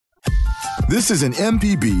This is an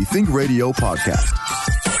MPB Think Radio podcast.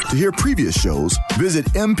 To hear previous shows, visit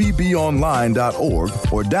mpbonline.org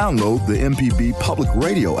or download the MPB Public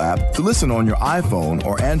Radio app to listen on your iPhone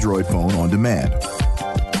or Android phone on demand.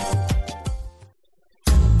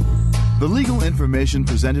 The legal information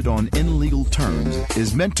presented on In Legal Terms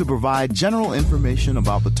is meant to provide general information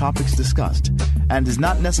about the topics discussed and is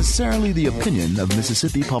not necessarily the opinion of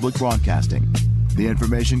Mississippi Public Broadcasting. The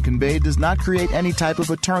information conveyed does not create any type of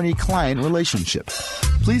attorney-client relationship.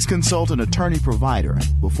 Please consult an attorney provider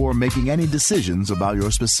before making any decisions about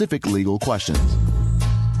your specific legal questions.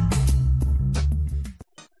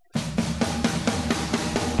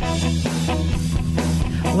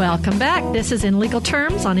 Welcome back. This is In Legal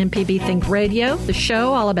Terms on MPB Think Radio, the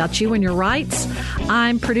show all about you and your rights.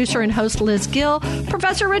 I'm producer and host Liz Gill.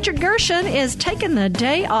 Professor Richard Gershon is taking the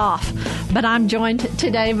day off, but I'm joined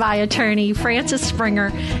today by attorney Francis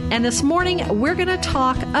Springer. And this morning, we're going to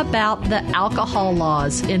talk about the alcohol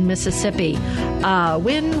laws in Mississippi.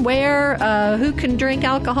 When, where, who can drink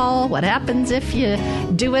alcohol, what happens if you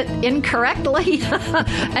do it incorrectly,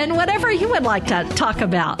 and whatever you would like to talk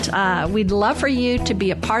about. We'd love for you to be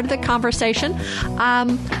a part of the conversation.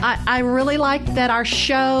 I really like that our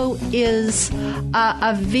show is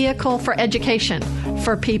a vehicle for education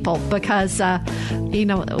for people because,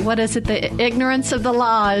 what is it? The ignorance of the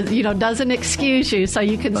law, doesn't excuse you, so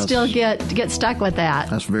you can still get stuck with that.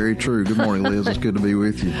 That's very true. Good morning, Liz. It's good to be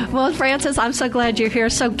with you. Well, Francis, I'm so glad you're here.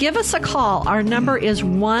 So give us a call. Our number is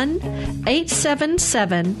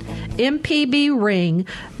 1-877-MPB-RING.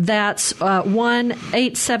 That's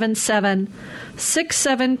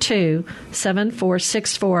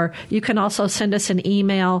 1-877-672-7464. You can also send us an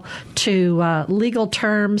email to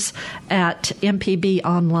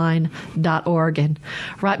legalterms@mpbonline.org. And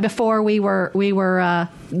right before we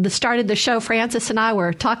started the show, Francis and I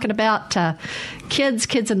were talking about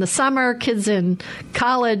kids in the summer, kids in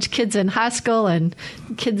college, kids in high school, and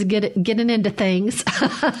kids getting into things.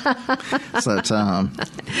 It's that time.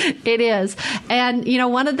 It is. And,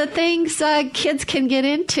 one of the things kids can get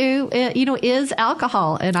into, is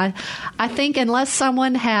alcohol. And I think unless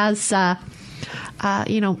someone has,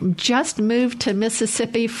 just moved to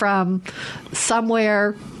Mississippi from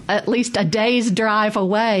somewhere at least a day's drive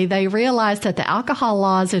away, they realize that the alcohol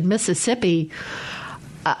laws in Mississippi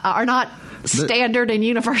are not standard and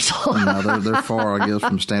universal. No, they're far, I guess,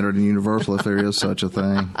 from standard and universal, if there is such a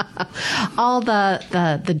thing. All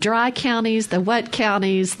the dry counties, the wet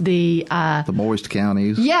counties, the moist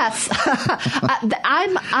counties. Yes,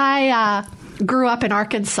 I grew up in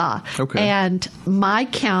Arkansas, okay. And my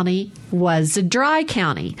county was a dry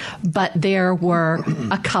county, but there were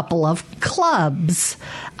a couple of clubs,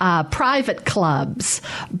 private clubs.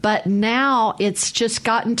 But now it's just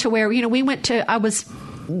gotten to where, I was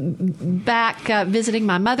back visiting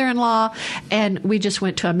my mother-in-law, and we just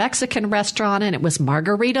went to a Mexican restaurant, and it was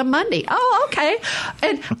Margarita Monday. Oh, okay.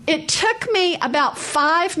 And it took me about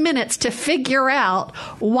 5 minutes to figure out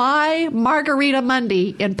why Margarita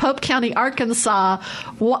Monday in Pope County, Arkansas,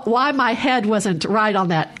 why my head wasn't right on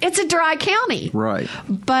that. It's a dry county. Right.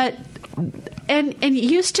 But And it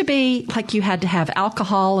used to be like you had to have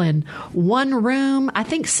alcohol in one room. I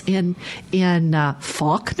think in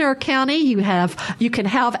Faulkner County, you can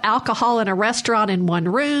have alcohol in a restaurant in one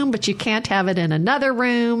room, but you can't have it in another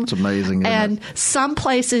room. It's amazing. And some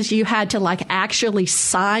places you had to actually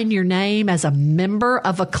sign your name as a member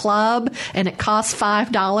of a club, and it cost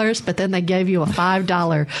 $5, but then they gave you a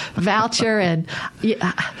 $5 voucher. And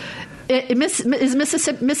is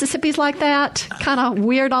Mississippi's like that? Kind of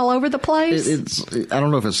weird all over the place? I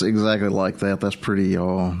don't know if it's exactly like that. That's pretty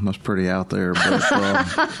out there.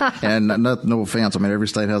 But, and no offense. I mean, every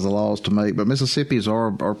state has the laws to make, but Mississippi's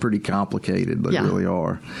are pretty complicated. They really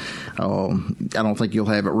are. I don't think you'll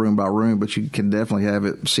have it room by room, but you can definitely have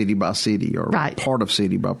it city by city or part of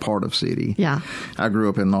city by part of city. Yeah. I grew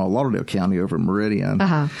up in Lauderdale County over in Meridian,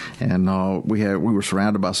 and we were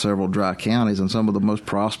surrounded by several dry counties, and some of the most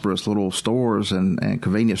prosperous little stores and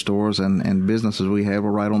convenience stores and businesses we have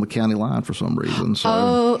are right on the county line for some reason.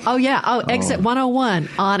 So, exit 101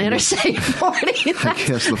 on Interstate 40. I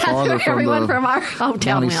guess the farther from our hometown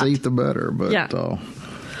county seat, the better. But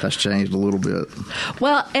that's changed a little bit.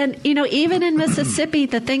 Well, and, even in Mississippi,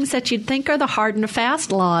 the things that you'd think are the hard and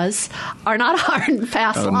fast laws are not hard and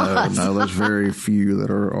fast laws. No, there's very few that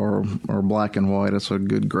are black and white. It's a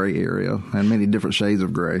good gray area and many different shades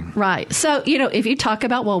of gray. Right. So, if you talk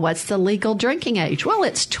about, what's the legal drinking age? Well,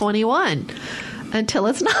 it's 21. Until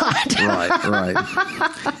it's not. Right.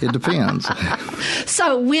 It depends.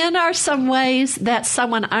 So when are some ways that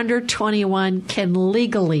someone under 21 can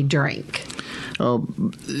legally drink?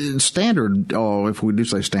 Standard, if we do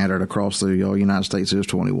say standard across the United States, is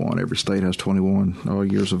 21. Every state has 21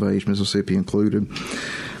 years of age, Mississippi included.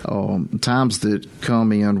 Times that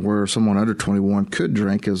come in where someone under 21 could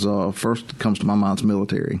drink is first comes to my mind is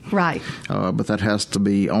military. Right. But that has to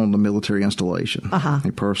be on the military installation.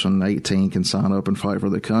 A person 18 can sign up and fight for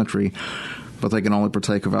the country, but they can only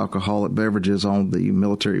partake of alcoholic beverages on the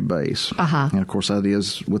military base. And, of course, that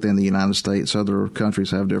is within the United States. Other countries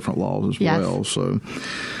have different laws as well. So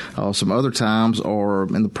some other times are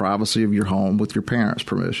in the privacy of your home with your parents'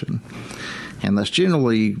 permission. And that's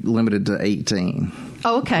generally limited to 18.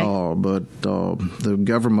 Oh, okay. But the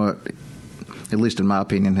government, at least in my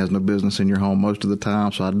opinion, has no business in your home most of the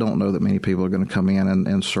time. So I don't know that many people are going to come in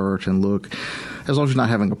and search and look, as long as you're not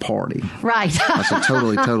having a party. Right. That's a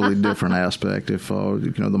totally different aspect. If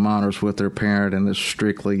the minor's with their parent and it's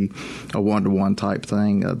strictly a one-to-one type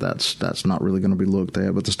thing, that's not really going to be looked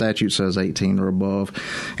at. But the statute says 18 or above,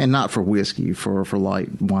 and not for whiskey, for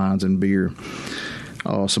light wines and beer.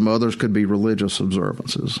 Some others could be religious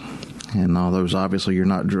observances, and those obviously you're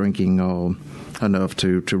not drinking enough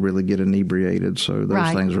to really get inebriated. So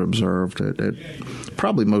those things are observed at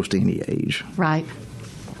probably most any age. Right.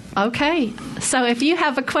 Okay. So if you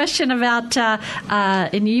have a question about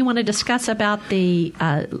and you want to discuss about the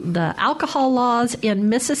alcohol laws in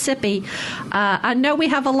Mississippi, I know we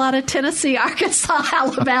have a lot of Tennessee, Arkansas,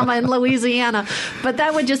 Alabama, and Louisiana, but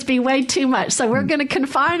that would just be way too much. So we're going to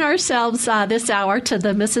confine ourselves this hour to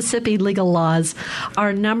the Mississippi legal laws.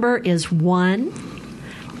 Our number is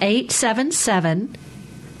 1-877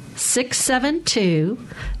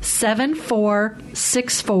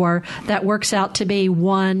 672-7464. That works out to be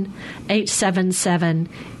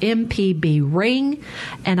 1-877-MPB-RING.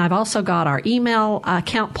 And I've also got our email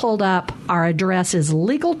account pulled up. Our address is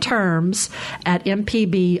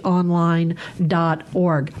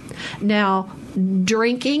legalterms@mpbonline.org. Now,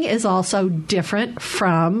 drinking is also different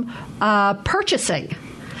from purchasing.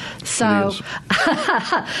 So,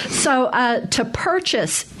 to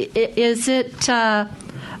purchase, it's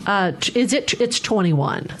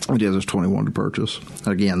 21. It is. It's 21 to purchase.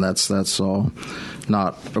 Again, that's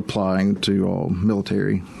not applying to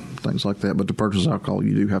military things like that. But to purchase alcohol,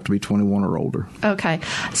 you do have to be 21 or older. Okay.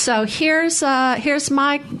 So here's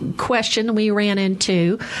my question we ran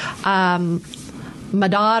into. My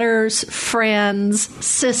daughter's friend's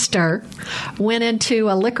sister went into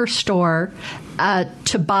a liquor store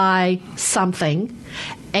to buy something,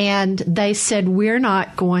 and they said, "We're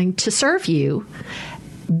not going to serve you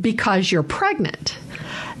because you're pregnant."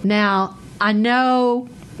 Now, I know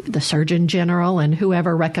the Surgeon General and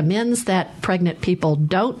whoever recommends that pregnant people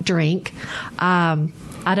don't drink.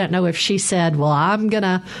 I don't know if she said, "Well, I'm going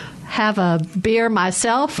to have a beer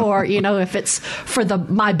myself," or, if it's for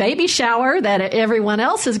my baby shower that everyone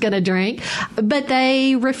else is going to drink, but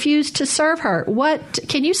they refused to serve her.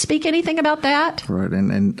 Can you speak anything about that? Right.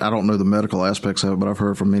 And I don't know the medical aspects of it, but I've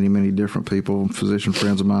heard from many, many different people, physician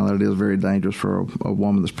friends of mine, that it is very dangerous for a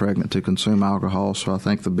woman that's pregnant to consume alcohol. So I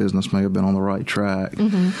think the business may have been on the right track.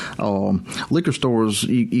 Liquor stores,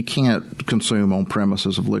 you can't consume on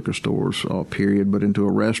premises of liquor stores, period, but into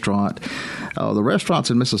a restaurant. The restaurants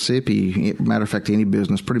in Mississippi, matter of fact, any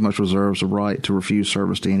business pretty much reserves the right to refuse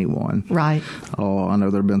service to anyone. Right. I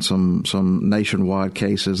know there have been some nationwide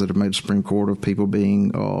cases that have made the Supreme Court of people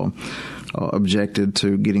being objected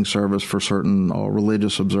to getting service for certain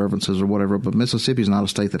religious observances or whatever. But Mississippi is not a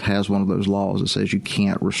state that has one of those laws that says you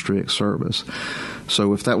can't restrict service.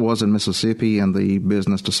 So if that was in Mississippi and the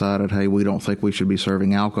business decided, hey, we don't think we should be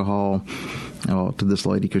serving alcohol to this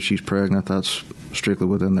lady because she's pregnant, that's strictly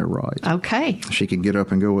within their rights. Okay. She can get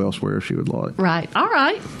up and go elsewhere if she would like. Right. All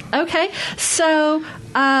right. Okay. So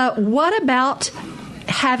what about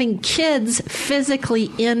having kids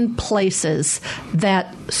physically in places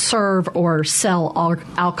that serve or sell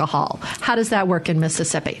alcohol? How does that work in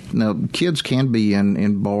Mississippi? Now, kids can be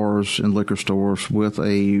in bars and liquor stores with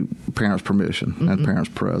a parent's permission and parent's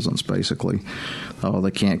presence, basically.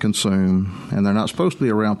 They can't consume, and they're not supposed to be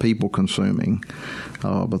around people consuming,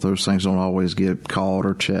 but those things don't always get caught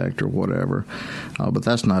or checked or whatever. But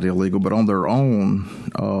that's not illegal. But on their own,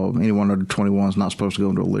 anyone under 21 is not supposed to go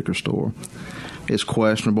into a liquor store. It's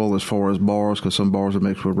questionable as far as bars, because some bars are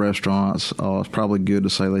mixed with restaurants. It's probably good to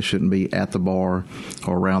say they shouldn't be at the bar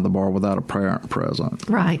or around the bar without a parent present.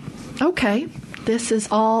 Right. Okay. This is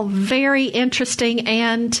all very interesting.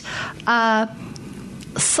 And is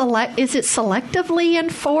it selectively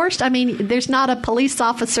enforced? I mean, there's not a police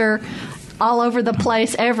officer all over the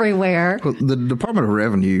place, everywhere. Well, the Department of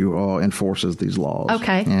Revenue enforces these laws.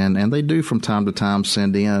 Okay. And they do from time to time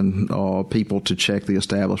send in people to check the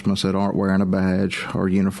establishments that aren't wearing a badge or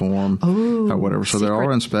uniform or whatever. So there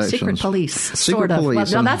are inspections. Secret police, Secret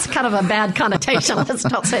police. Well, no, that's kind of a bad connotation. Let's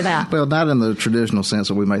not say that. Well, not in the traditional sense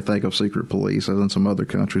that we may think of secret police, as in some other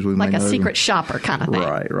countries we may know. Like a secret shopper kind of thing.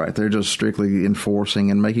 Right. They're just strictly enforcing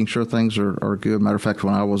and making sure things are good. Matter of fact,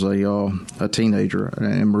 when I was a teenager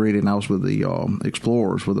in Meridian, I was with the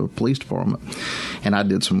Explorers with the police department, and I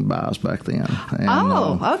did some buys back then.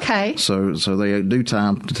 And, okay. So they do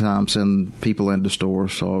time to time send people into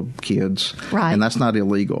stores, kids, right? And that's not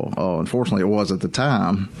illegal. Unfortunately, it was at the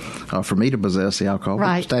time for me to possess the alcohol.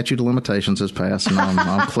 Right. Statute of limitations has passed, and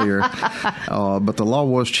I'm clear. But the law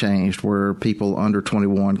was changed where people under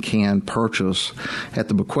 21 can purchase at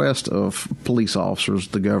the bequest of police officers,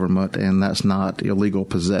 the government, and that's not illegal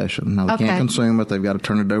possession. Now, they can't consume it. They've got to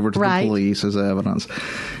turn it over to the police as evidence.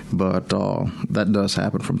 But that does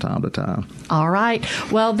happen from time to time. All right.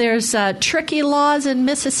 Well, there's tricky laws in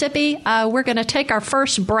Mississippi. We're going to take our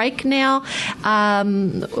first break now.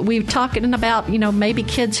 We're talking about, maybe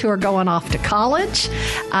kids who are going off to college.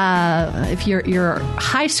 If you're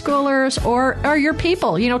high schoolers or your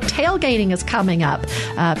people, tailgating is coming up.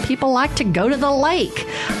 People like to go to the lake.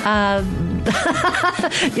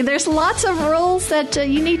 There's lots of rules that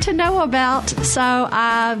you need to know about. So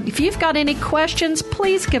if you've got any questions,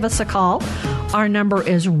 please give us a call. Our number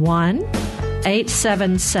is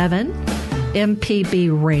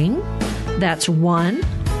 1-877-MPB-RING. That's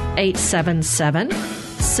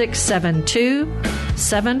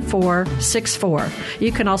 1-877-672-7464.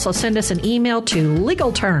 You can also send us an email to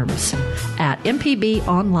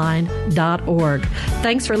legalterms@mpbonline.org.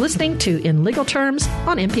 Thanks for listening to In Legal Terms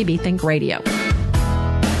on MPB Think Radio.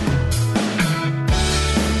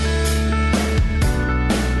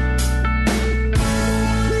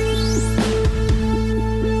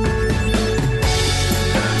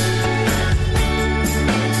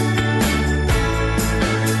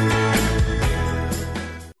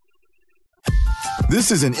 This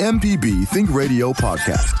is an MPB Think Radio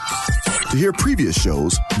podcast. To hear previous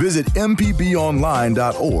shows, visit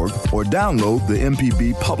mpbonline.org or download the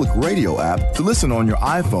MPB Public Radio app to listen on your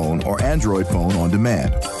iPhone or Android phone on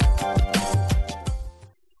demand.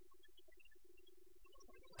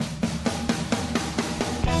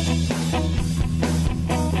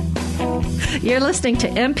 You're listening to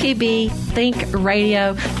MPB Think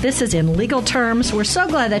Radio. This is In Legal Terms. We're so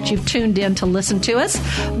glad that you've tuned in to listen to us.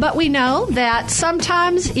 But we know that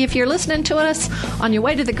sometimes if you're listening to us on your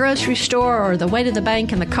way to the grocery store or the way to the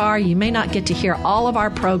bank in the car, you may not get to hear all of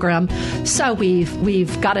our program. So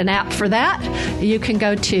we've got an app for that. You can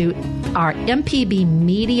go to our MPB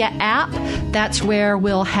Media app. That's where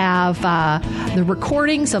we'll have the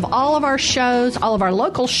recordings of all of our shows, all of our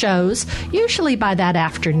local shows, usually by that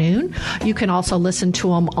afternoon. You can also listen to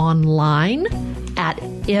them online at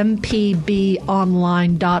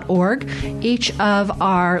mpbonline.org. Each of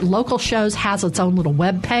our local shows has its own little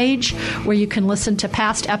web page where you can listen to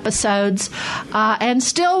past episodes. And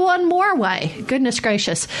still one more way, goodness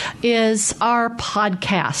gracious, is our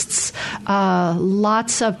podcasts.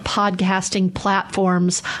 Lots of podcasting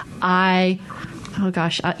platforms. Some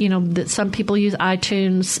people use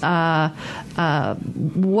iTunes,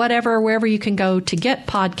 wherever you can go to get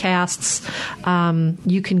podcasts,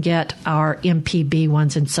 you can get our MPB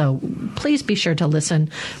ones. And so please be sure to listen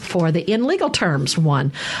for the In Legal Terms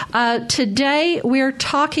one. Today we're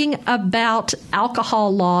talking about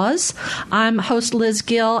alcohol laws. I'm host Liz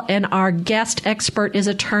Gill, and our guest expert is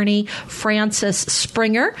attorney Francis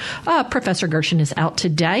Springer. Professor Gershon is out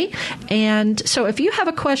today. And so if you have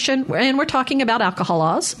a question, and we're talking about alcohol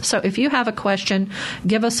laws, so if you have a question,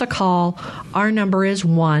 give us a call. Our number is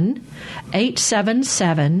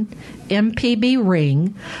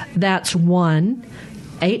 1-877-MPB-RING. That's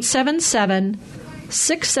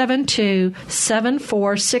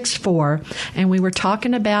 1-877-672-7464. And we were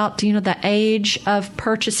talking about, the age of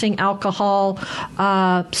purchasing alcohol.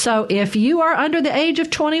 So if you are under the age of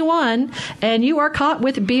 21 and you are caught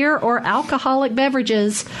with beer or alcoholic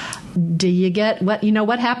beverages, do you get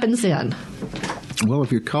what happens then? Well,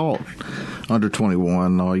 if you're caught under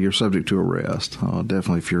 21, you're subject to arrest.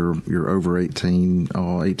 Definitely if you're over 18,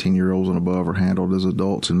 18-year-olds and above are handled as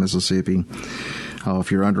adults in Mississippi.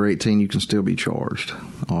 If you're under 18, you can still be charged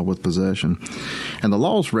with possession. And the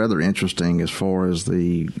law is rather interesting as far as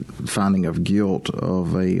the finding of guilt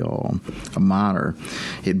of a minor.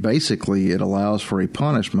 It allows for a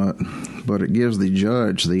punishment, but it gives the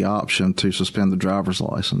judge the option to suspend the driver's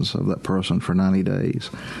license of that person for 90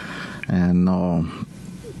 days. And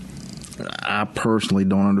I personally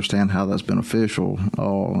don't understand how that's beneficial.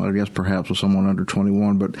 I guess perhaps with someone under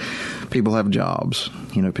 21, but people have jobs.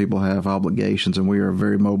 People have obligations, and we are a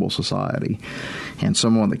very mobile society. And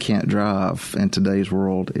someone that can't drive in today's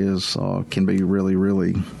world can be really,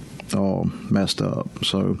 really messed up.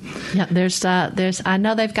 So yeah, there's I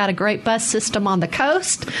know they've got a great bus system on the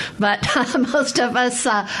coast, but most of us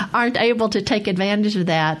aren't able to take advantage of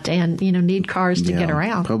that, and need cars to get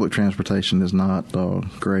around. Public transportation is not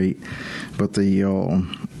great, but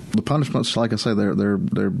the punishments, like I say,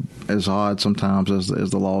 they're as odd sometimes as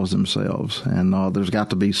the laws themselves, and there's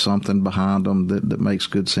got to be something behind them that makes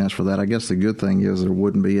good sense for that. I guess the good thing is there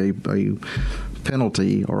wouldn't be a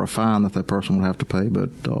penalty or a fine that person would have to pay, but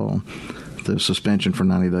the suspension for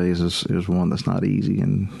 90 days is one that's not easy,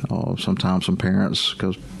 and sometimes some parents,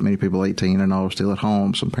 because many people 18 and all are still at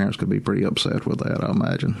home, some parents could be pretty upset with that, I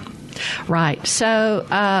imagine. Right. So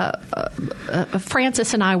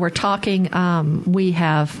Francis and I were talking. We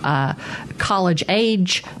have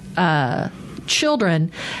college-age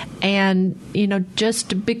children, and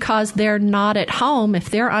just because they're not at home, if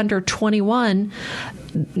they're under 21,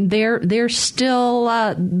 they're still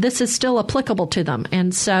this is still applicable to them.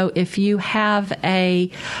 And so if you have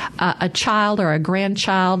a child or a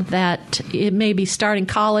grandchild that it may be starting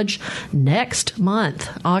college next month,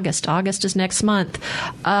 August is next month,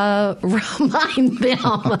 remind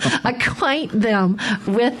them, acquaint them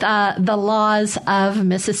with the laws of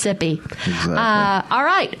Mississippi. Exactly. All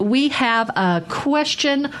right, we have a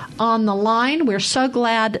question on the line. We're so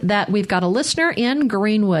glad that we've got a listener in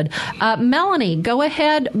Greenwood. Melanie, go ahead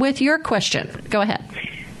with your question. Go ahead.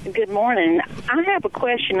 Good morning. I have a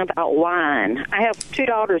question about wine. I have two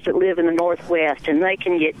daughters that live in the Northwest, and they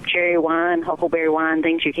can get cherry wine, huckleberry wine,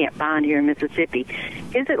 things you can't find here in Mississippi.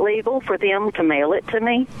 Is it legal for them to mail it to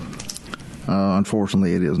me?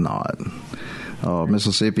 Unfortunately, it is not.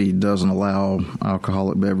 Mississippi doesn't allow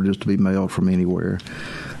alcoholic beverages to be mailed from anywhere.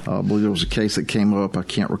 I believe there was a case that came up, I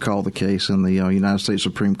can't recall the case, in the United States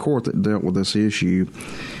Supreme Court that dealt with this issue.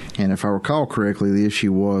 And if I recall correctly, the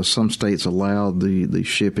issue was some states allowed the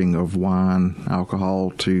shipping of wine,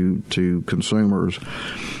 alcohol to consumers,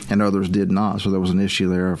 and others did not. So there was an issue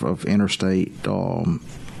there of interstate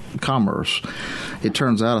commerce. It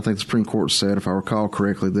turns out, I think the Supreme Court said, if I recall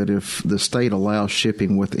correctly, that if the state allows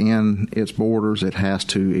shipping within its borders, it has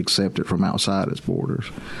to accept it from outside its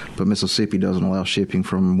borders. But Mississippi doesn't allow shipping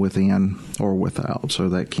from within or without, so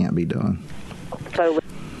that can't be done. So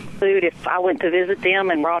if I went to visit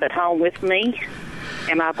them and brought it home with me,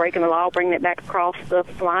 am I breaking the law, bringing it back across the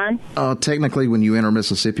line? Technically, when you enter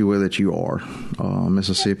Mississippi with it, you are.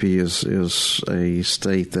 Mississippi is a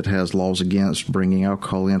state that has laws against bringing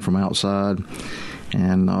alcohol in from outside.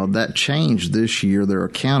 And that changed this year. There are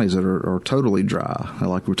counties that are totally dry.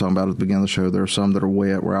 Like we were talking about at the beginning of the show, there are some that are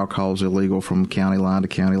wet where alcohol is illegal from county line to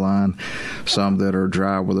county line. Some that are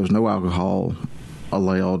dry where there's no alcohol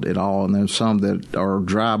allowed at all, and then some that are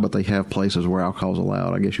dry but they have places where alcohol is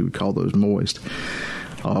allowed. I guess you would call those moist.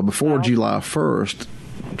 Before July 1st,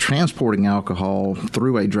 transporting alcohol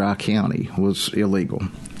through a dry county was illegal.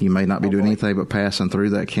 You may not be doing anything but passing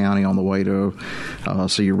through that county on the way to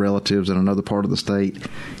see your relatives in another part of the state.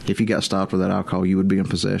 If you got stopped with that alcohol, you would be in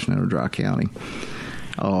possession in a dry county.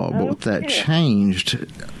 But that changed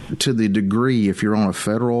to the degree if you're on a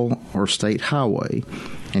federal or state highway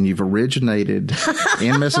and you've originated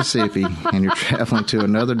in Mississippi and you're traveling to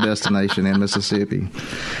another destination in Mississippi,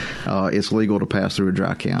 it's legal to pass through a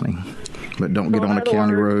dry county. But don't get on a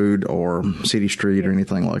county road or city street or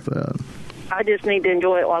anything like that. I just need to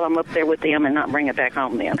enjoy it while I'm up there with them and not bring it back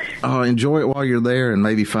home then. Enjoy it while you're there and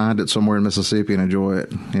maybe find it somewhere in Mississippi and enjoy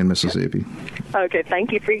it in Mississippi. Okay,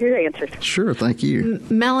 thank you for your answers. Sure, thank you.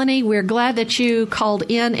 Melanie, we're glad that you called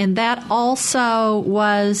in, and that also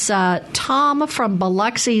was Tom from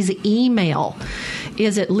Biloxi's email.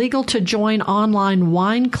 Is it legal to join online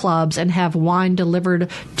wine clubs and have wine delivered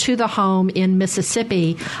to the home in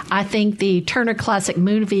Mississippi? I think the Turner Classic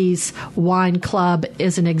Movies Wine Club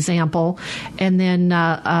is an example. And then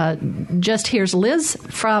just here's Liz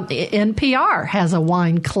from NPR has a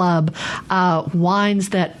wine club, wines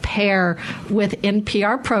that pair with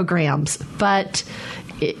NPR programs. But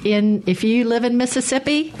if you live in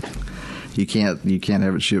Mississippi, you can't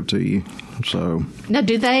have it shipped to you. So now,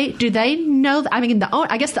 do they know? I mean,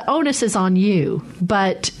 I guess the onus is on you,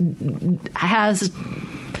 but has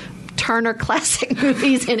Turner Classic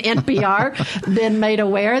Movies and NPR been made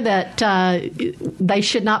aware that they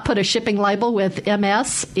should not put a shipping label with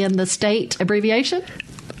MS in the state abbreviation?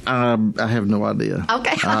 I have no idea.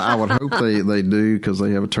 Okay. I would hope they do, because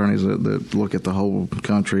they have attorneys that look at the whole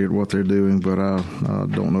country at what they're doing, but I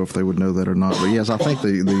don't know if they would know that or not. But yes, I think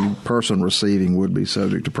the person receiving would be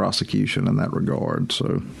subject to prosecution in that regard,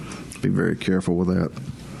 so be very careful with that.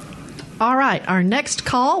 All right, our next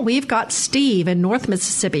call, we've got Steve in North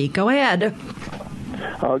Mississippi. Go ahead.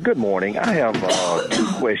 Good morning. I have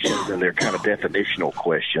 2 questions, and they're kind of definitional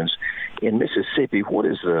questions. In Mississippi, what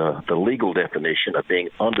is the legal definition of being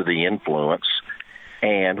under the influence,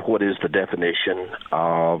 and what is the definition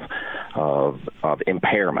of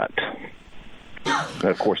impairment? And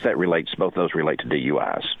of course, both those relate to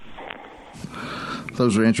DUIs.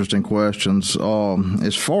 Those are interesting questions.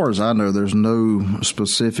 As far as I know, there's no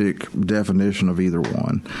specific definition of either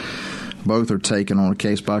one. Both are taken on a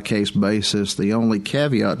case-by-case basis. The only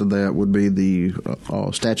caveat to that would be the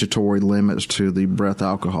statutory limits to the breath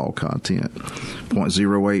alcohol content.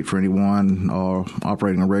 0.08 for anyone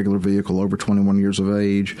operating a regular vehicle over 21 years of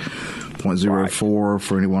age, 0.04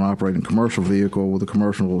 for anyone operating a commercial vehicle with a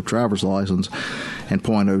commercial driver's license, and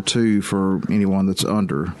 0.02 for anyone that's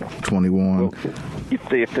under 21. Well,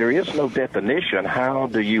 if there is no definition, how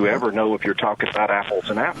do you ever know if you're talking about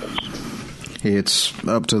apples and apples? It's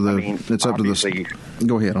up to the.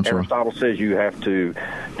 Go ahead. I'm sorry. Aristotle says you have to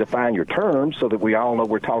define your terms so that we all know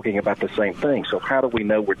we're talking about the same thing. So how do we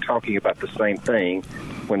know we're talking about the same thing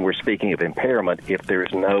when we're speaking of impairment if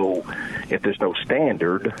there's no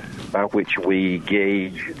standard by which we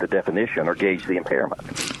gauge the definition or gauge the impairment?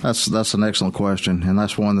 That's an excellent question, and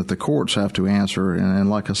that's one that the courts have to answer.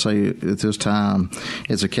 And like I say, at this time,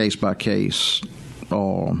 it's a case by case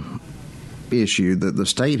issue. That the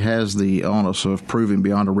state has the onus of proving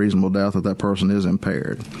beyond a reasonable doubt that person is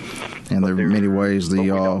impaired. And there are many ways we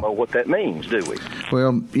don't know what that means, do we?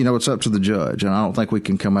 Well, it's up to the judge, and I don't think we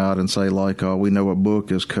can come out and say, we know a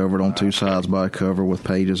book is covered on 2 sides by a cover with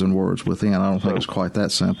pages and words within. I don't think it's quite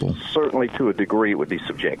that simple. Certainly, to a degree, it would be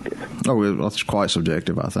subjective. Oh, it's quite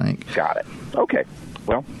subjective, I think. Got it. Okay.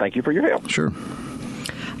 Well, thank you for your help. Sure.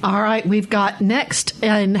 All right, we've got next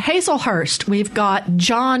in Hazelhurst, we've got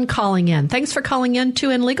John calling in. Thanks for calling in to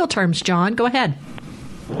In Legal Terms, John. Go ahead.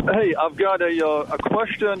 Hey, I've got a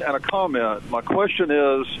question and a comment. My question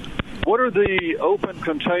is, what are the open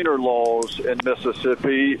container laws in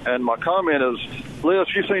Mississippi? And my comment is, Liz,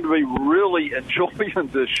 you seem to be really enjoying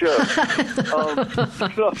this show.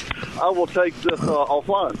 So I will take this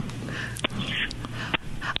offline.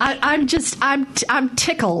 I'm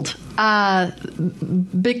tickled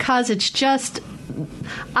because it's just,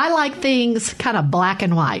 I like things kind of black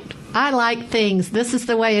and white. I like things, this is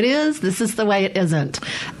the way it is, this is the way it isn't.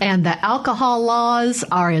 And the alcohol laws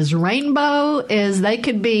are as rainbow as they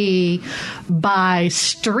could be by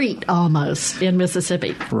street almost in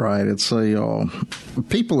Mississippi. Right. It's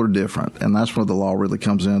people are different, and that's where the law really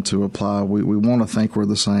comes in to apply. We want to think we're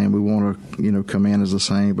the same. We want to, come in as the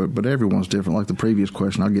same, but everyone's different. Like the previous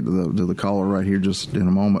question, I'll get to the caller right here just in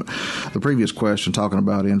a moment. The previous question, talking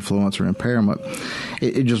about influence or impairment,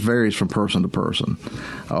 it just varies from person to person.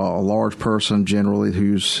 A large person generally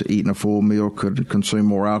who's eating a full meal could consume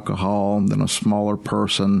more alcohol than a smaller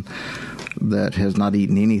person that has not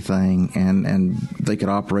eaten anything, and they could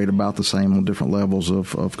operate about the same on different levels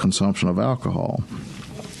of consumption of alcohol.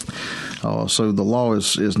 So the law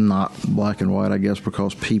is not black and white, I guess,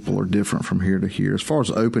 because people are different from here to here. As far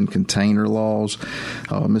as open container laws,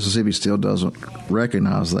 Mississippi still doesn't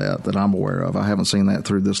recognize that I'm aware of. I haven't seen that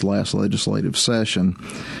through this last legislative session.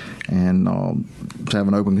 And to have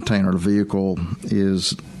an open container in a vehicle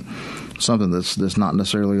is something that's not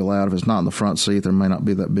necessarily allowed. If it's not in the front seat, there may not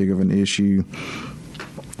be that big of an issue.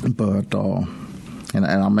 But and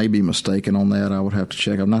I may be mistaken on that. I would have to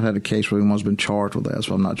check. I've not had a case where anyone's been charged with that,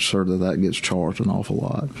 so I'm not sure that gets charged an awful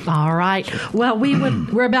lot. All right. Well,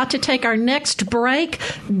 we're about to take our next break.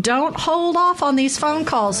 Don't hold off on these phone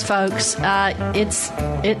calls, folks. It's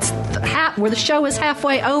where the show is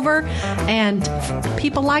halfway over, and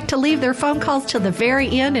people like to leave their phone calls till the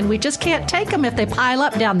very end, and we just can't take them if they pile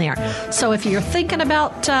up down there. So if you're thinking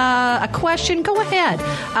about a question, go ahead.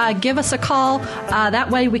 Give us a call. That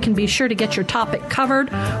way we can be sure to get your topic covered.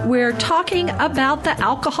 We're talking about the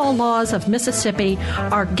alcohol laws of Mississippi.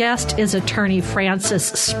 Our guest is attorney Francis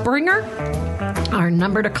Springer. Our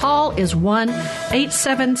number to call is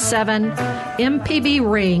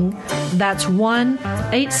 1-877-MPB-RING. That's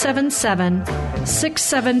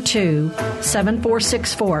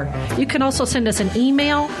 1-877-672-7464. You can also send us an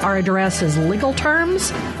email. Our address is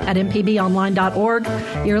legalterms@mpbonline.org.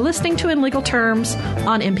 You're listening to In Legal Terms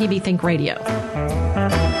on MPB Think Radio.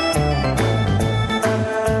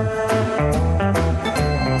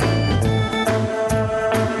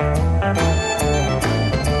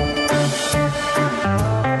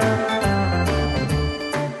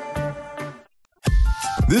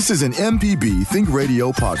 This is an MPB Think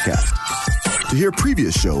Radio podcast. To hear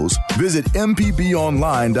previous shows, visit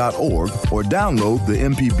mpbonline.org or download the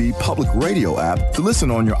MPB Public Radio app to listen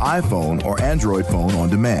on your iPhone or Android phone on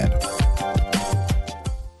demand.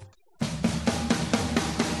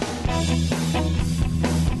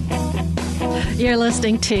 You're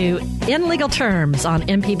listening to In Legal Terms on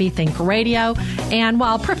MPB Think Radio. And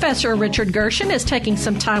while Professor Richard Gershon is taking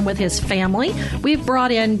some time with his family, we've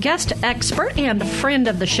brought in guest expert and friend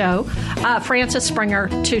of the show, Francis Springer,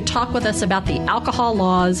 to talk with us about the alcohol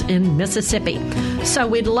laws in Mississippi. So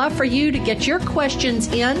we'd love for you to get your questions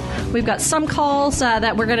in. We've got some calls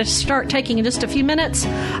that we're going to start taking in just a few minutes,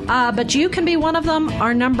 but you can be one of them.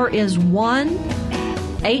 Our number is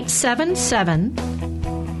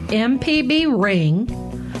 1-877-MPB-RING.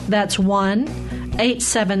 That's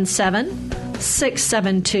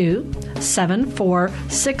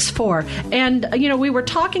 1-877-672-7464. And, we were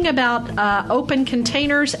talking about open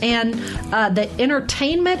containers and the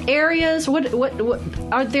entertainment areas. What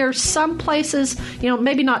are there some places,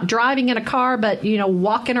 maybe not driving in a car, but,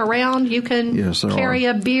 walking around, you can carry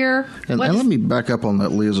a beer? And let me back up on that,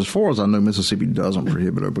 Liz. As far as I know, Mississippi doesn't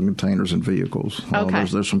prohibit open containers in vehicles. Okay.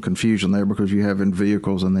 There's some confusion there because you have in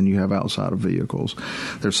vehicles and then you have outside of vehicles.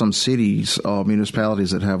 There's some cities,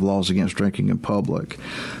 municipalities that have laws against drinking in public.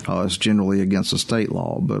 It's generally against the state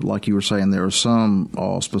law. But like you were saying, there are some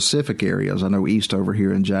specific areas. I know Eastover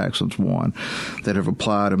here in Jackson's one that have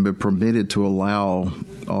applied and been permitted to allow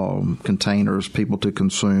containers, people to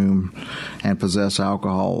consume and possess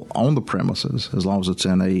alcohol on the premises as long as it's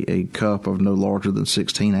in a cup of no larger than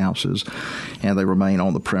 16 ounces and they remain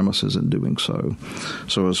on the premises in doing so.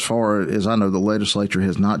 So as far as I know, the legislature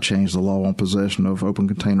has not changed the law on possession of open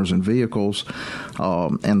containers in vehicles,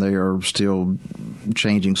 and they are still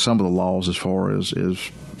changing some of the laws as far as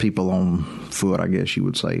people on foot, I guess you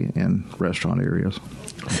would say, in restaurant areas.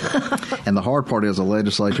 And the hard part is the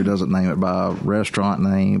legislature doesn't name it by a restaurant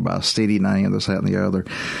name, by a city name, this, that, and the other.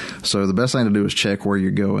 So the best thing to do is check where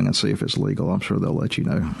you're going and see if it's legal. I'm sure they'll let you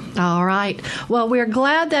know. All right. Well, we're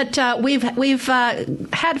glad that we've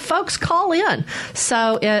had folks call in.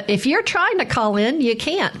 So if you're trying to call in, you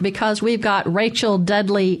can't because we've got Rachel,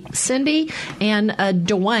 Dudley, Cindy, and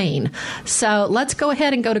Dwayne. So let's go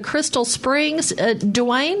ahead and go to Crystal Springs.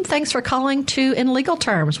 Dwayne, thanks for calling to In Legal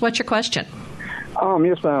Terms. What's your question?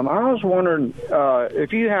 Yes, ma'am. I was wondering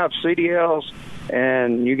if you have CDLs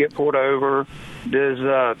and you get pulled over, does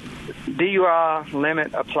DUI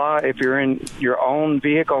limit apply if you're in your own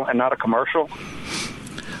vehicle and not a commercial?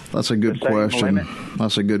 That's a good question.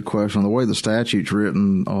 That's a good question. The way the statute's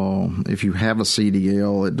written, if you have a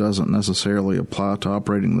CDL, it doesn't necessarily apply to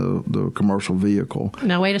operating the commercial vehicle.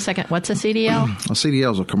 Now, wait a second. What's a CDL? A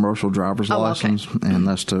CDL is a commercial driver's license, and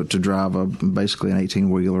that's to drive basically an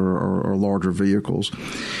 18-wheeler or larger vehicles.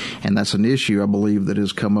 And that's an issue, I believe, that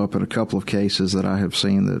has come up in a couple of cases that I have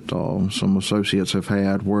seen that some associates have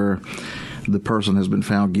had where the person has been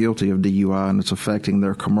found guilty of DUI and it's affecting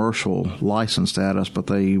their commercial license status, but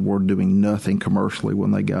they were doing nothing commercially when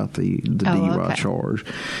they got the DUI charge.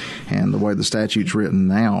 And the way the statute's written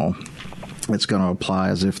now, it's going to apply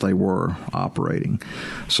as if they were operating.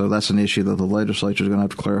 So that's an issue that the legislature is going to have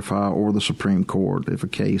to clarify, or the Supreme Court if a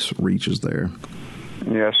case reaches there.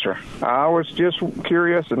 Yes, sir. I was just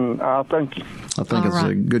curious, and thank you. I think it's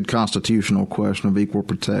a good constitutional question of equal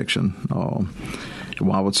protection.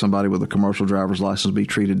 Why would somebody with a commercial driver's license be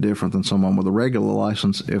treated different than someone with a regular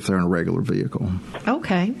license if they're in a regular vehicle?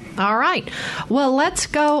 Okay. All right. Well, let's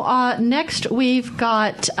go. Next, we've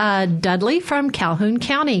got Dudley from Calhoun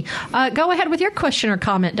County. Go ahead with your question or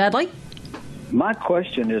comment, Dudley. My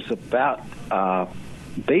question is about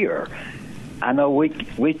beer. I know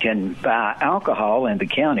we can buy alcohol in the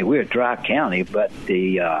county. We're a dry county, but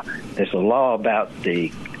there's a law about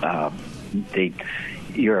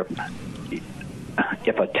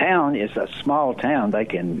if a town is a small town, they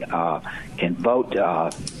can vote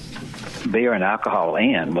beer and alcohol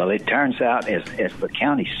in. Well, it turns out as the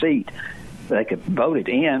county seat, they could vote it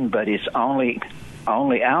in, but it's only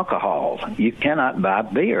alcohol. You cannot buy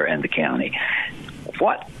beer in the county.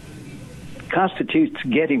 What constitutes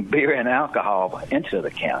getting beer and alcohol into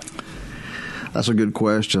the county? That's a good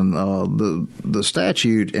question. The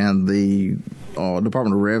statute and the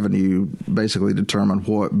Department of Revenue basically determine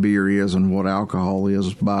what beer is and what alcohol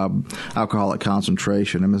is by alcoholic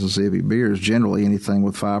concentration. In Mississippi, beer is generally anything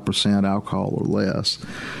with 5% alcohol or less,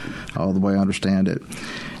 the way I understand it.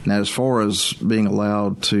 Now, as far as being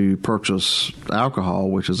allowed to purchase alcohol,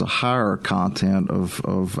 which is a higher content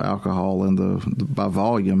of alcohol by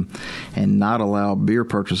volume, and not allow beer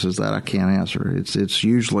purchases, that I can't answer. It's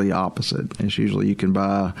usually opposite. It's usually you can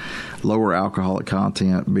buy lower alcoholic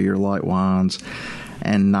content, beer, light wines,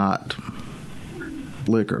 and not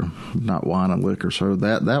liquor, not wine and liquor. So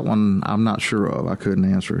that one I'm not sure of. I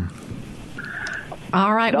couldn't answer.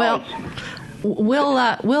 All right. Well,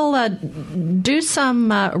 we'll do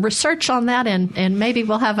some research on that, and maybe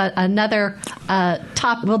we'll have another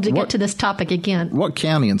we'll get to this topic again. What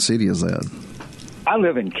county and city is that? I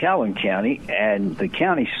live in Calhoun County, and the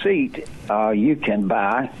county seat, you can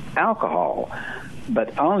buy alcohol,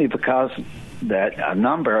 but only because that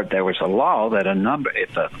there was a law that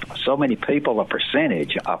if so many people, a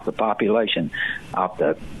percentage of the population of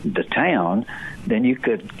the town, then you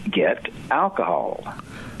could get alcohol.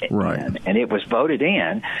 Right. And it was voted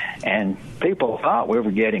in, and people thought we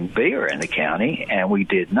were getting beer in the county, and we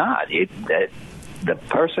did not. The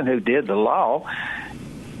person who did the law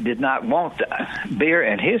did not want beer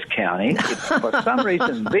in his county. For some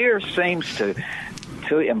reason, beer seems to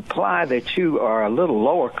imply that you are a little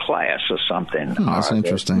lower class or something. Oh, that's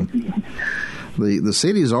interesting. The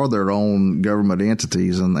cities are their own government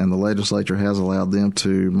entities, and the legislature has allowed them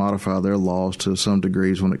to modify their laws to some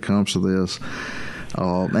degrees when it comes to this.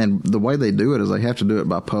 And the way they do it is they have to do it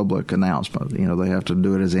by public announcement. They have to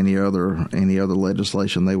do it as any other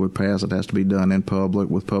legislation they would pass. It has to be done in public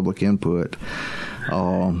with public input.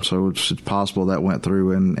 So it's possible that went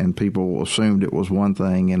through and people assumed it was one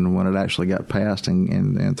thing, and when it actually got passed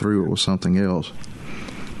and through, it was something else.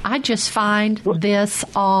 I just find this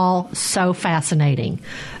all so fascinating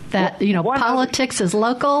that, politics is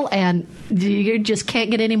local, and you just can't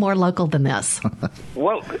get any more local than this.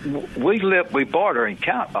 Well, we border in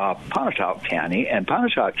Pontotoc County, and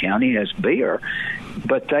Pontotoc County has beer,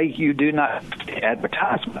 but you do not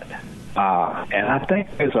advertisement. And I think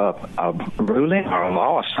there's a ruling or a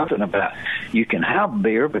law or something about you can have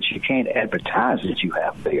beer, but you can't advertise that you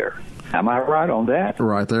have beer. Am I right on that?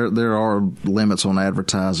 Right. There are limits on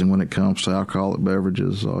advertising when it comes to alcoholic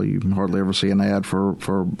beverages. You hardly ever see an ad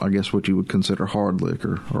for I guess what you would consider hard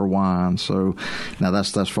liquor or wine. So now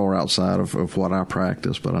that's far outside of what I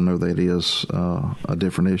practice, but I know that is a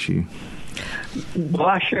different issue. Well,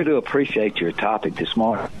 I sure do appreciate your topic this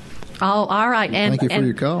morning. Oh, all right. And thank you for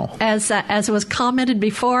your call. As was commented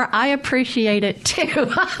before, I appreciate it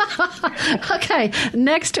too. Okay,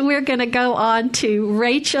 next we're going to go on to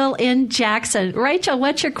Rachel in Jackson. Rachel,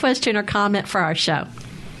 what's your question or comment for our show?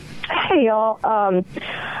 Hey, y'all.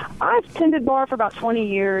 I've tended bar for about 20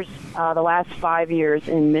 years, the last 5 years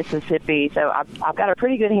in Mississippi, so I've got a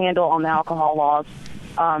pretty good handle on the alcohol laws.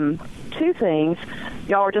 Two things.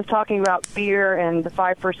 Y'all were just talking about beer and the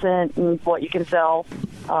 5% and what you can sell.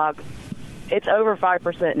 It's over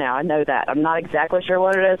 5% now. I know that. I'm not exactly sure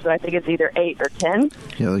what it is, but I think it's either 8 or 10.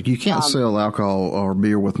 Yeah, you can't sell alcohol or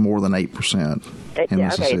beer with more than 8% in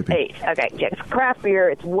Mississippi. Okay, it's 8. Okay, yeah, it's craft beer.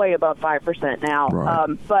 It's way above 5% now.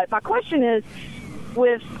 Right. But my question is,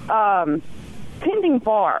 with pending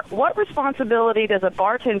bar, what responsibility does a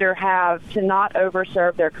bartender have to not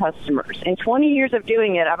overserve their customers? In 20 years of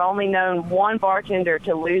doing it, I've only known one bartender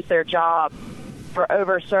to lose their job for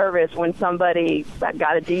overservice when somebody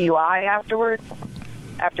got a DUI afterwards,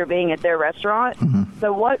 after being at their restaurant. Mm-hmm.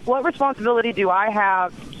 So what responsibility do I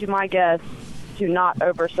have to my guests to not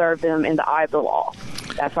overserve them in the eye of the law?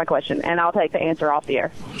 That's my question, and I'll take the answer off the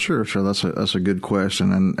air. Sure. That's a good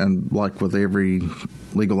question, and like with every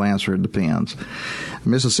legal answer, it depends.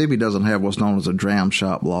 Mississippi doesn't have what's known as a dram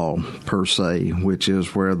shop law per se, which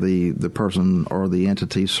is where the person or the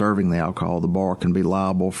entity serving the alcohol, the bar, can be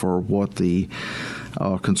liable for what the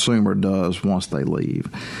consumer does once they leave.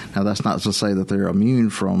 Now, that's not to say that they're immune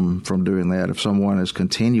from doing that. If someone is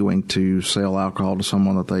continuing to sell alcohol to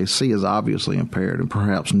someone that they see is obviously impaired and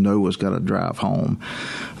perhaps know has got to drive home,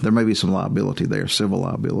 there may be some liability there, civil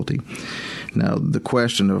liability. Now, the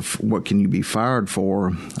question of what can you be fired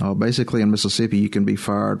for, basically in Mississippi you can be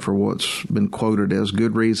fired for what's been quoted as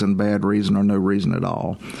good reason, bad reason, or no reason at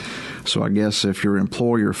all. So I guess if your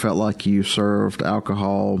employer felt like you served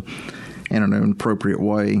alcohol in an inappropriate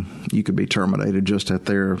way, you could be terminated just at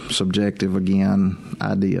their subjective, again,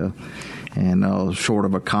 idea. And short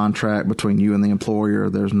of a contract between you and the employer,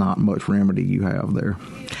 there's not much remedy you have there.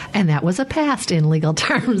 And that was a past In Legal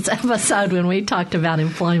Terms episode when we talked about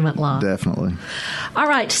employment law. Definitely. All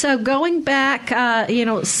right. So going back,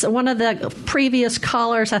 one of the previous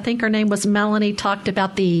callers, I think her name was Melanie, talked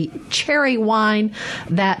about the cherry wine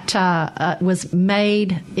that was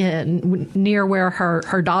made near where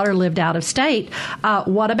her daughter lived out of state.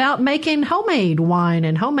 What about making homemade wine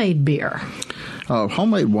and homemade beer?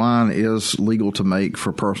 Homemade wine is legal to make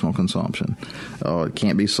for personal consumption. It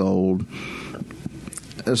can't be sold.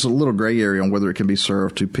 There's a little gray area on whether it can be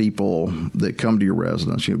served to people that come to your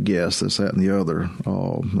residence, guests, this, that, and the other.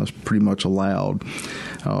 That's pretty much allowed.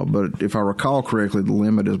 But if I recall correctly, the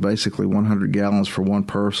limit is basically 100 gallons for one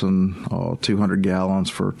person, 200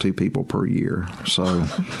 gallons for two people per year. So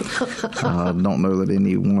I don't know that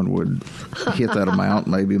anyone would hit that amount.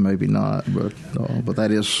 Maybe, maybe not. But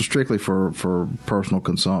that is strictly for personal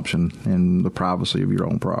consumption and the privacy of your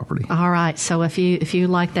own property. All right. So if you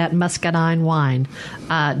like that muscadine wine,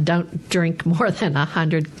 don't drink more than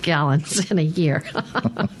 100 gallons in a year.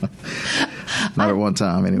 Not at one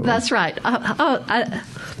time, anyway. That's right. I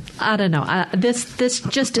don't know. This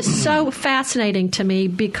just is so fascinating to me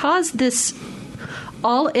because if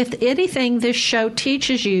anything this show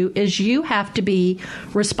teaches you is you have to be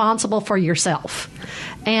responsible for yourself.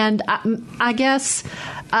 And I guess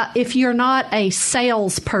if you're not a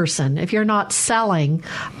salesperson, if you're not selling,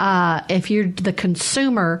 if you're the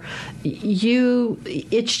consumer,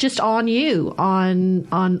 it's just on you.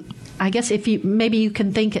 On I guess maybe you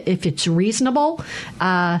can think if it's reasonable,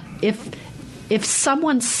 if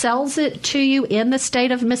someone sells it to you in the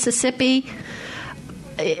state of Mississippi,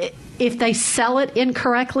 if they sell it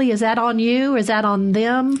incorrectly, is that on you? Is that on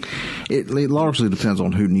them? It largely depends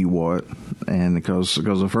on who knew what. And because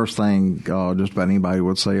the first thing just about anybody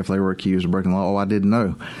would say if they were accused of breaking the law, I didn't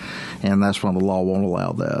know. And that's why the law won't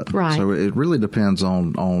allow that. Right. So it really depends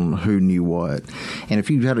on who knew what. And if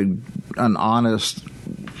you had an honest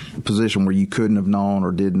position where you couldn't have known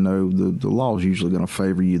or didn't know, the law is usually going to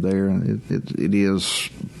favor you there. And it is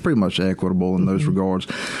pretty much equitable in those regards.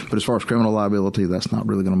 But as far as criminal liability, that's not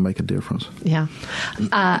really going to make a difference. Yeah.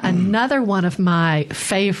 Another one of my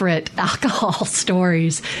favorite alcohol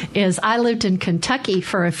stories is I lived in Kentucky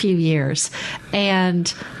for a few years.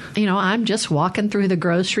 And I'm just walking through the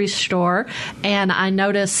grocery store and I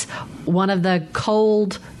notice one of the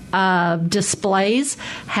cold displays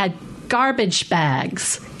had garbage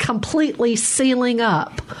bags completely sealing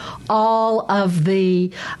up all of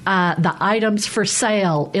the items for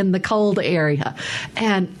sale in the cold area.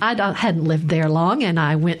 And I hadn't lived there long, and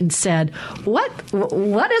I went and said,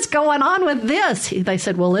 what is going on with this? They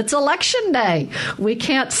said, well, it's election day. We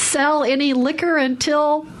can't sell any liquor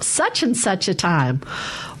until such and such a time.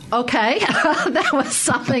 Okay, that was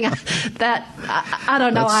something that I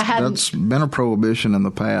don't know. That's been a prohibition in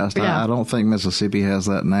the past. Yeah. I don't think Mississippi has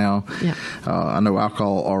that now. Yeah. I know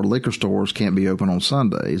alcohol or liquor stores can't be open on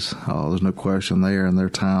Sundays. There's no question there, and their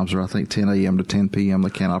times are I think 10 a.m. to 10 p.m. They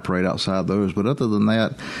can't operate outside those. But other than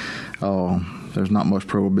that, there's not much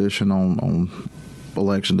prohibition on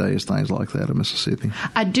election days, things like that in Mississippi.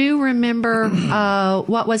 I do remember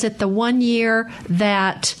what was it? The one year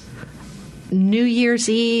that New Year's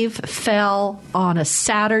Eve fell on a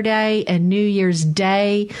Saturday and New Year's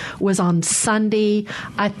Day was on Sunday.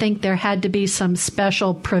 I think there had to be some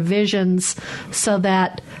special provisions so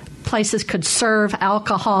that places could serve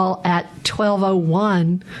alcohol at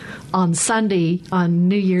 12:01 on Sunday on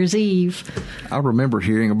New Year's Eve. I remember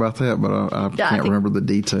hearing about that, but I can't remember the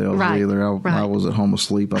details either. I was at home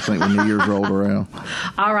asleep, I think, when New Year's rolled around.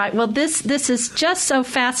 All right. Well, this is just so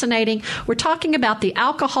fascinating. We're talking about the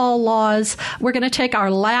alcohol laws. We're going to take our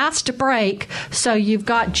last break, so you've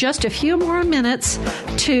got just a few more minutes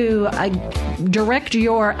to direct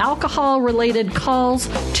your alcohol-related calls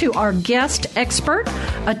to our guest expert,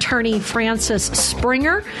 Attorney Francis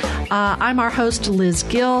Springer. I'm our host, Liz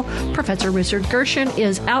Gill. Professor Richard Gershon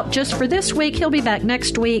is out just for this week. He'll be back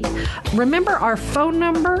next week. Remember, our phone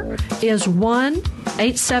number is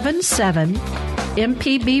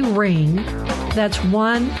 1-877-MPB-RING. That's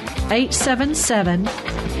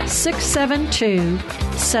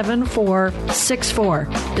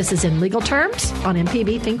 1-877-672-7464. This is In Legal Terms on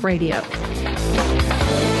MPB Think Radio.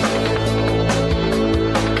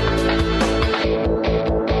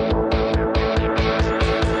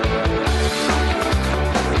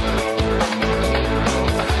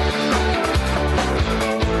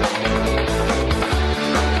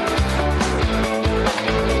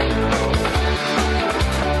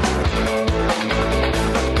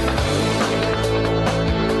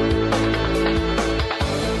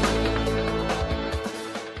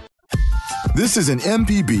 This is an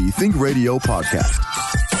MPB Think Radio podcast.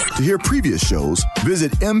 To hear previous shows,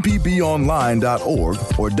 visit mpbonline.org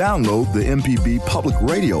or download the MPB Public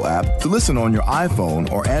Radio app to listen on your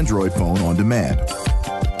iPhone or Android phone on demand.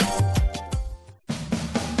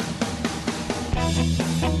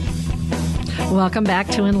 Welcome back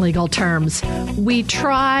to In Legal Terms. We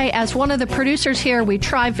try, as one of the producers here, we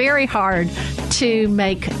try very hard to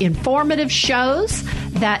make informative shows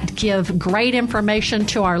that give great information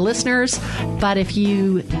to our listeners. But if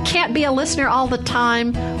you can't be a listener all the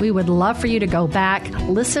time, we would love for you to go back,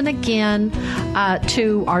 listen again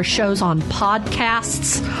to our shows on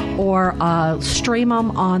podcasts or stream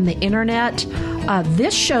them on the internet.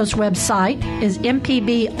 This show's website is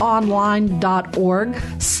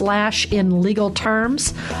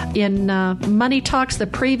mpbonline.org/inlegalterms. In Money Talks, the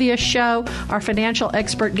previous show, our financial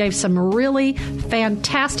expert gave some really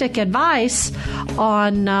fantastic advice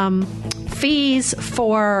on fees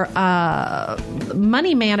for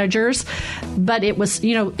money managers, but it was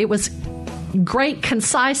great,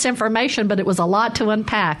 concise information, but it was a lot to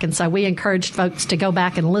unpack. And so we encouraged folks to go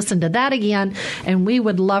back and listen to that again. And we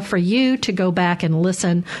would love for you to go back and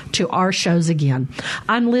listen to our shows again.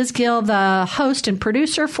 I'm Liz Gill, the host and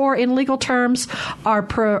producer for In Legal Terms. Our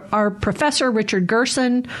professor, Richard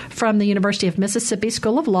Gerson, from the University of Mississippi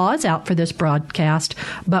School of Law, is out for this broadcast.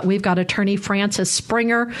 But we've got attorney Francis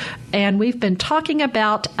Springer, and we've been talking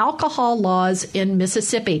about alcohol laws in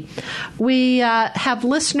Mississippi. We have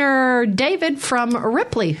listener David from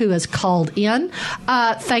Ripley, who has called in.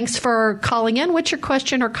 Thanks for calling in. What's your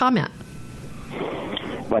question or comment?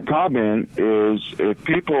 My comment is, if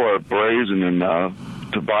people are brazen enough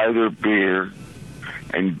to buy their beer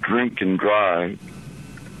and drink and drive,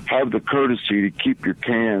 have the courtesy to keep your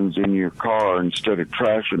cans in your car instead of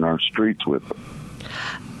trashing our streets with them.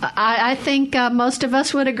 I think most of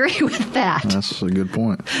us would agree with that. That's a good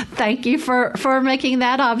point. Thank you for making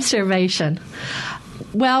that observation.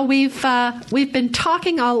 Well, we've been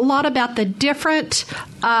talking a lot about the different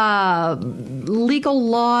legal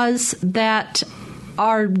laws that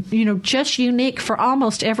are, just unique for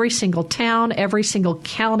almost every single town, every single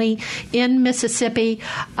county in Mississippi.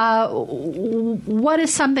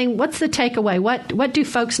 What's the takeaway? What do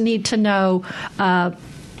folks need to know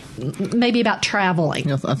maybe about traveling?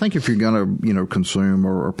 Yeah, I think if you're going to, consume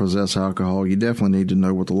or possess alcohol, you definitely need to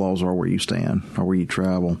know what the laws are where you stand or where you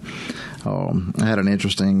travel. I had an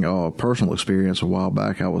interesting personal experience a while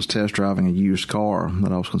back. I was test driving a used car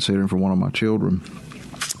that I was considering for one of my children,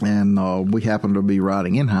 and we happened to be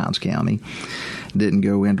riding in Hinds County. Didn't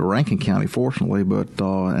go into Rankin County, fortunately, but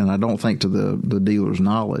and I don't think to the dealer's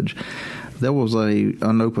knowledge, there was a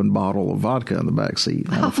unopened bottle of vodka in the back seat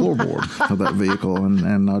on the floorboard of that vehicle.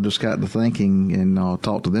 And I just got to thinking and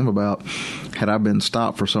talked to them about, had I been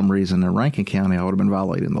stopped for some reason in Rankin County, I would have been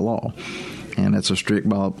violating the law. And it's a strict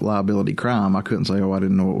liability crime. I couldn't say, I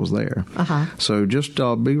didn't know it was there. Uh-huh. So just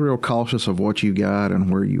be real cautious of what you got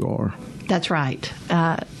and where you are. That's right.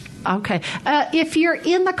 Okay. If you're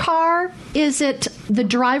in the car, is it the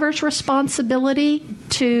driver's responsibility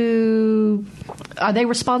are they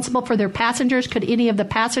responsible for their passengers? Could any of the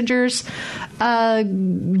passengers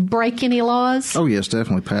break any laws? Oh, yes,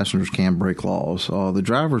 definitely. Passengers can break laws. The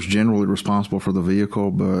driver's generally responsible for the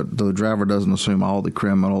vehicle, but the driver doesn't assume all the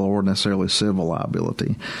criminal or necessarily civil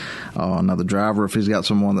liability. Now, the driver, if he's got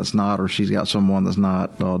someone that's not, or she's got someone that's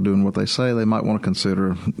not doing what they say, they might want to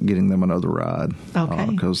consider getting them another ride. Okay.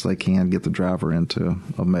 Because they can get the driver into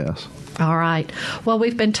a mess. All right. Well,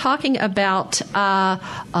 we've been talking about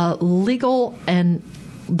legal and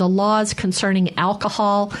the laws concerning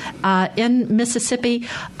alcohol in Mississippi.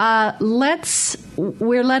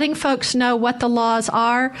 We're letting folks know what the laws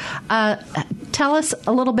are. Tell us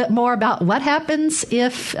a little bit more about what happens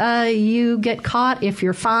if you get caught, if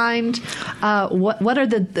you're fined.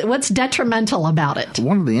 What's detrimental about it?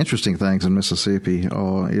 One of the interesting things in Mississippi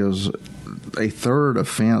is a third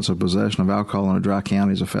offense of possession of alcohol in a dry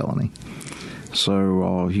county is a felony.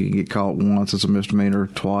 So you can get caught once, it's a misdemeanor,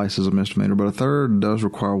 twice is a misdemeanor, but a third does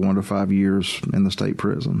require 1 to 5 years in the state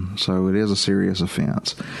prison. So it is a serious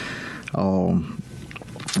offense. The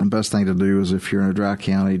best thing to do is if you're in a dry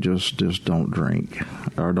county, just don't drink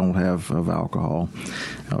or don't have of alcohol.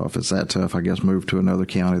 If it's that tough, I guess move to another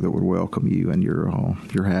county that would welcome you and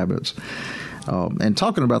your habits. And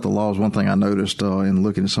talking about the laws, one thing I noticed in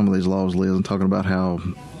looking at some of these laws, Liz, and talking about how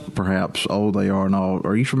perhaps old they are and all,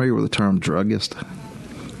 are you familiar with the term druggist?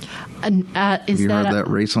 Have you heard that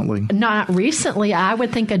recently? Not recently. I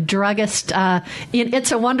would think a druggist, in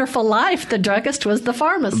It's a Wonderful Life, the druggist was the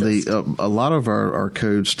pharmacist. A lot of our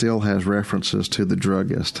code still has references to the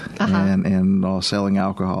druggist and selling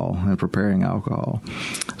alcohol and preparing alcohol.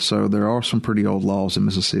 So there are some pretty old laws in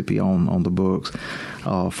Mississippi on the books.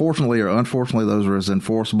 Fortunately or unfortunately, those are as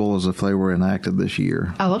enforceable as if they were enacted this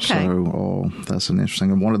year. Oh, okay. So that's an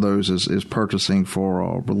interesting. And one of those is purchasing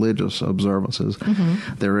for religious observances.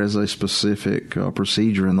 Mm-hmm. There is a specific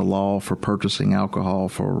procedure in the law for purchasing alcohol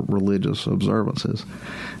for religious observances.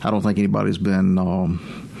 I don't think anybody's been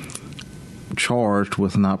charged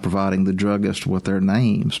with not providing the druggist with their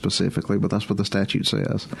name specifically, but that's what the statute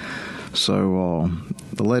says. So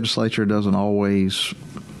the legislature doesn't always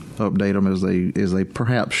update them as they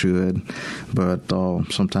perhaps should, but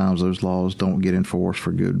sometimes those laws don't get enforced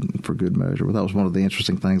for good measure. But that was one of the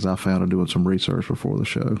interesting things I found in doing some research before the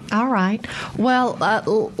show. All right. Well,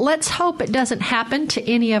 let's hope it doesn't happen to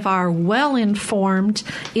any of our well-informed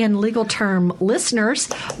in legal term listeners.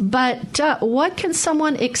 But what can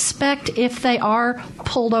someone expect if they are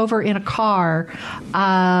pulled over in a car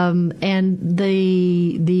and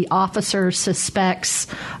the officer suspects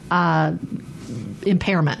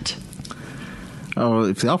impairment?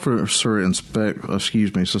 If the officer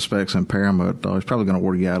suspects impairment, he's probably going to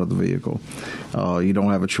order you out of the vehicle. You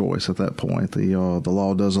don't have a choice at that point. The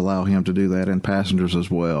law does allow him to do that, and passengers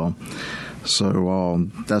as well. So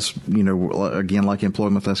that's, again, like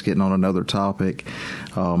employment, that's getting on another topic.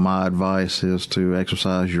 My advice is to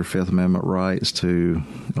exercise your Fifth Amendment rights to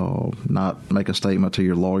not make a statement to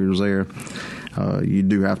your lawyers there. You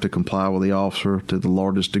do have to comply with the officer to the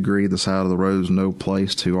largest degree. The side of the road is no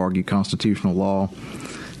place to argue constitutional law,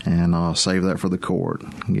 and save that for the court.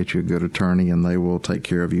 Get you a good attorney, and they will take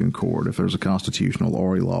care of you in court if there's a constitutional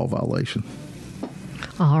or a law violation.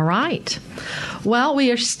 All right. Well,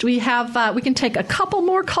 we can take a couple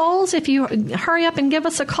more calls. If you hurry up and give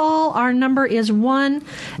us a call, our number is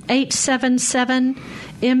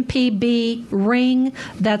 1-877-MPB-RING.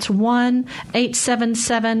 That's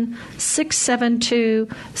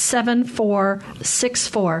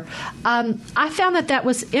 1-877-672-7464. I found that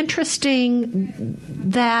was interesting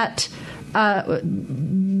that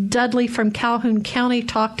Dudley from Calhoun County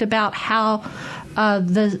talked about how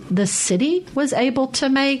the city was able to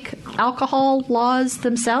make alcohol laws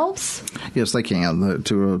themselves? Yes, they can.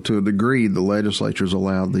 To a degree, the legislature's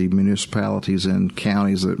allowed the municipalities and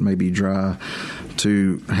counties that may be dry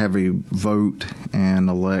to have a vote and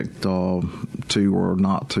elect to or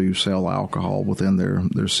not to sell alcohol within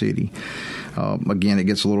their city. Again, it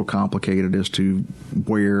gets a little complicated as to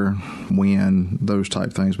where, when, those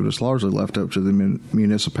type things, but it's largely left up to the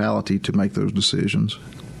municipality to make those decisions.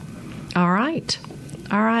 All right.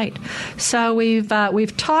 So we've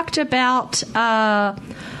talked about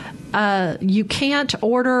you can't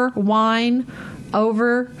order wine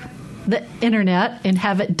over the internet and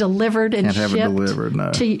have it delivered and shipped.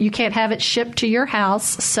 No. You can't have it shipped to your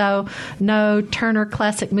house. So no Turner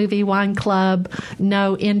Classic Movie Wine Club,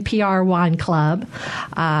 no NPR Wine Club.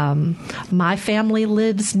 My family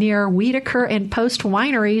lives near Whitaker and Post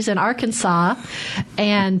Wineries in Arkansas,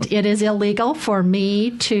 and it is illegal for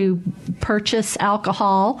me to purchase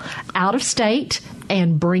alcohol out of state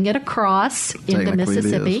and bring it across into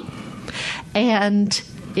Mississippi. And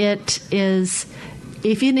it is...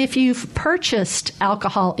 Even if you've purchased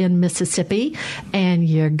alcohol in Mississippi and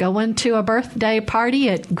you're going to a birthday party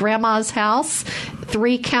at grandma's house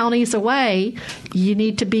 3 counties away, you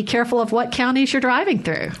need to be careful of what counties you're driving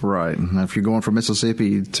through. Right. Now, if you're going from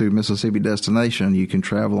Mississippi to Mississippi destination, you can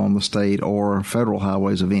travel on the state or federal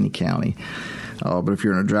highways of any county. But if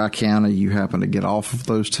you're in a dry county, you happen to get off of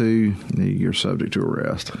those two, you're subject to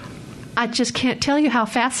arrest. I just can't tell you how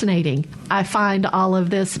fascinating I find all of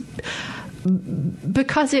this,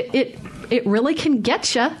 because it really can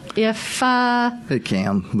get you if... It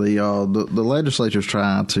can. The legislature's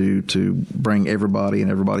trying to bring everybody and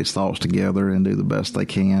everybody's thoughts together and do the best they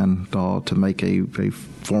can to make a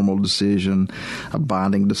formal decision, a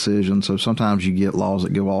binding decision. So sometimes you get laws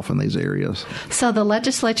that go off in these areas. So the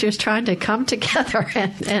legislature's trying to come together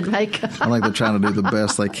and make... I think they're trying to do the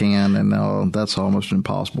best they can, and that's almost an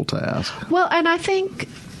impossible task. Well, and I think...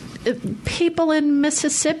 people in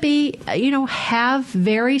Mississippi, have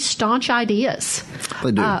very staunch ideas.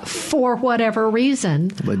 They do. For whatever reason.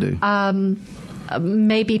 They do.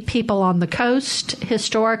 maybe people on the coast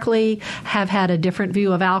historically have had a different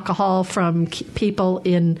view of alcohol from people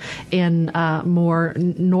in more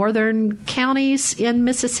northern counties in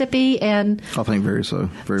Mississippi, and I think very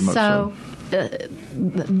much so.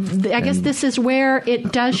 I guess this is where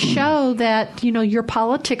it does show that, your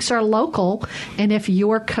politics are local, and if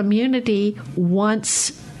your community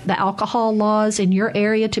wants the alcohol laws in your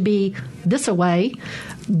area to be this way,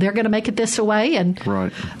 they're going to make it this way, and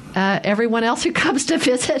right. Everyone else who comes to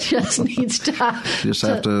visit just needs to just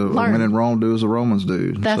have to learn. When in Rome, do as the Romans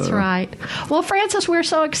do. That's right. Well, Francis, we're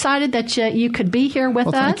so excited that you could be here with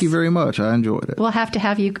us. Thank you very much. I enjoyed it. We'll have to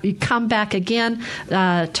have you come back again,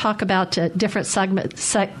 talk about different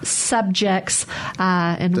subjects,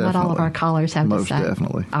 and definitely. what all of our callers have Most to say.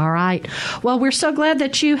 Definitely. All right. Well, we're so glad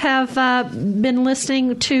that you have been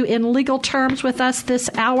listening to In Legal Terms with us this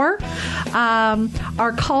hour.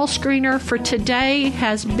 Our call screener for today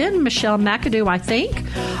has been Michelle McAdoo, I think.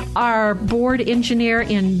 Our board engineer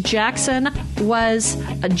in Jackson was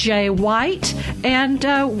Jay White. And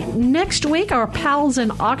next week, our pals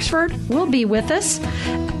in Oxford will be with us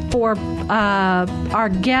for our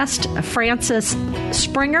guest, Francis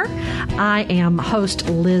Springer. I am host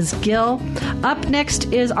Liz Gill. Up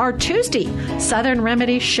next is our Tuesday Southern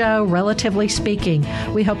Remedy show, Relatively Speaking.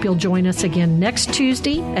 We hope you'll join us again next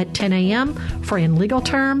Tuesday at 10 a.m. for In Legal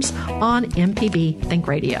Terms on MPB Think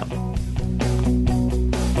Radio.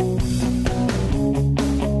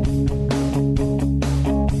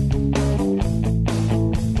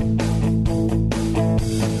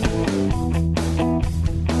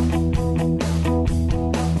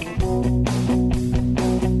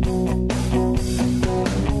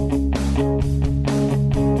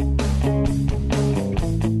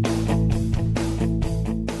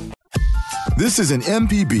 This is an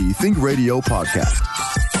MPB Think Radio podcast.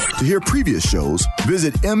 To hear previous shows,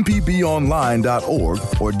 visit mpbonline.org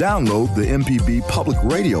or download the MPB Public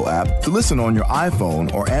Radio app to listen on your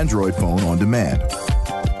iPhone or Android phone on demand.